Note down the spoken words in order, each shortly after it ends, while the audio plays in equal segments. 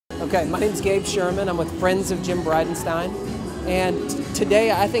Okay, my name's Gabe Sherman. I'm with Friends of Jim Bridenstine, and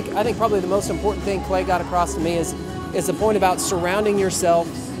today I think probably the most important thing Clay got across to me is the point about surrounding yourself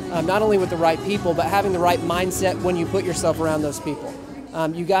not only with the right people, but having the right mindset when you put yourself around those people.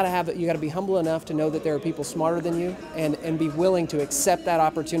 You got to be humble enough to know that there are people smarter than you, and be willing to accept that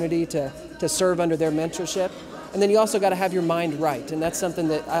opportunity to serve under their mentorship. And then you also got to have your mind right, and that's something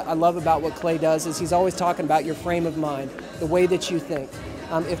that I love about what Clay does. Is he's always talking about your frame of mind, the way that you think.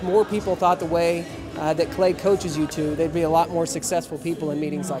 If more people thought the way that Clay coaches you to, they'd be a lot more successful people in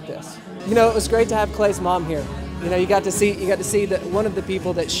meetings like this. You know, it was great to have Clay's mom here. You know, you got to see that one of the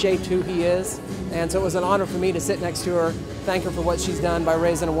people that shaped who he is, and so it was an honor for me to sit next to her, thank her for what she's done by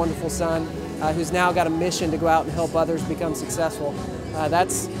raising a wonderful son who's now got a mission to go out and help others become successful.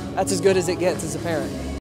 That's as good as it gets as a parent.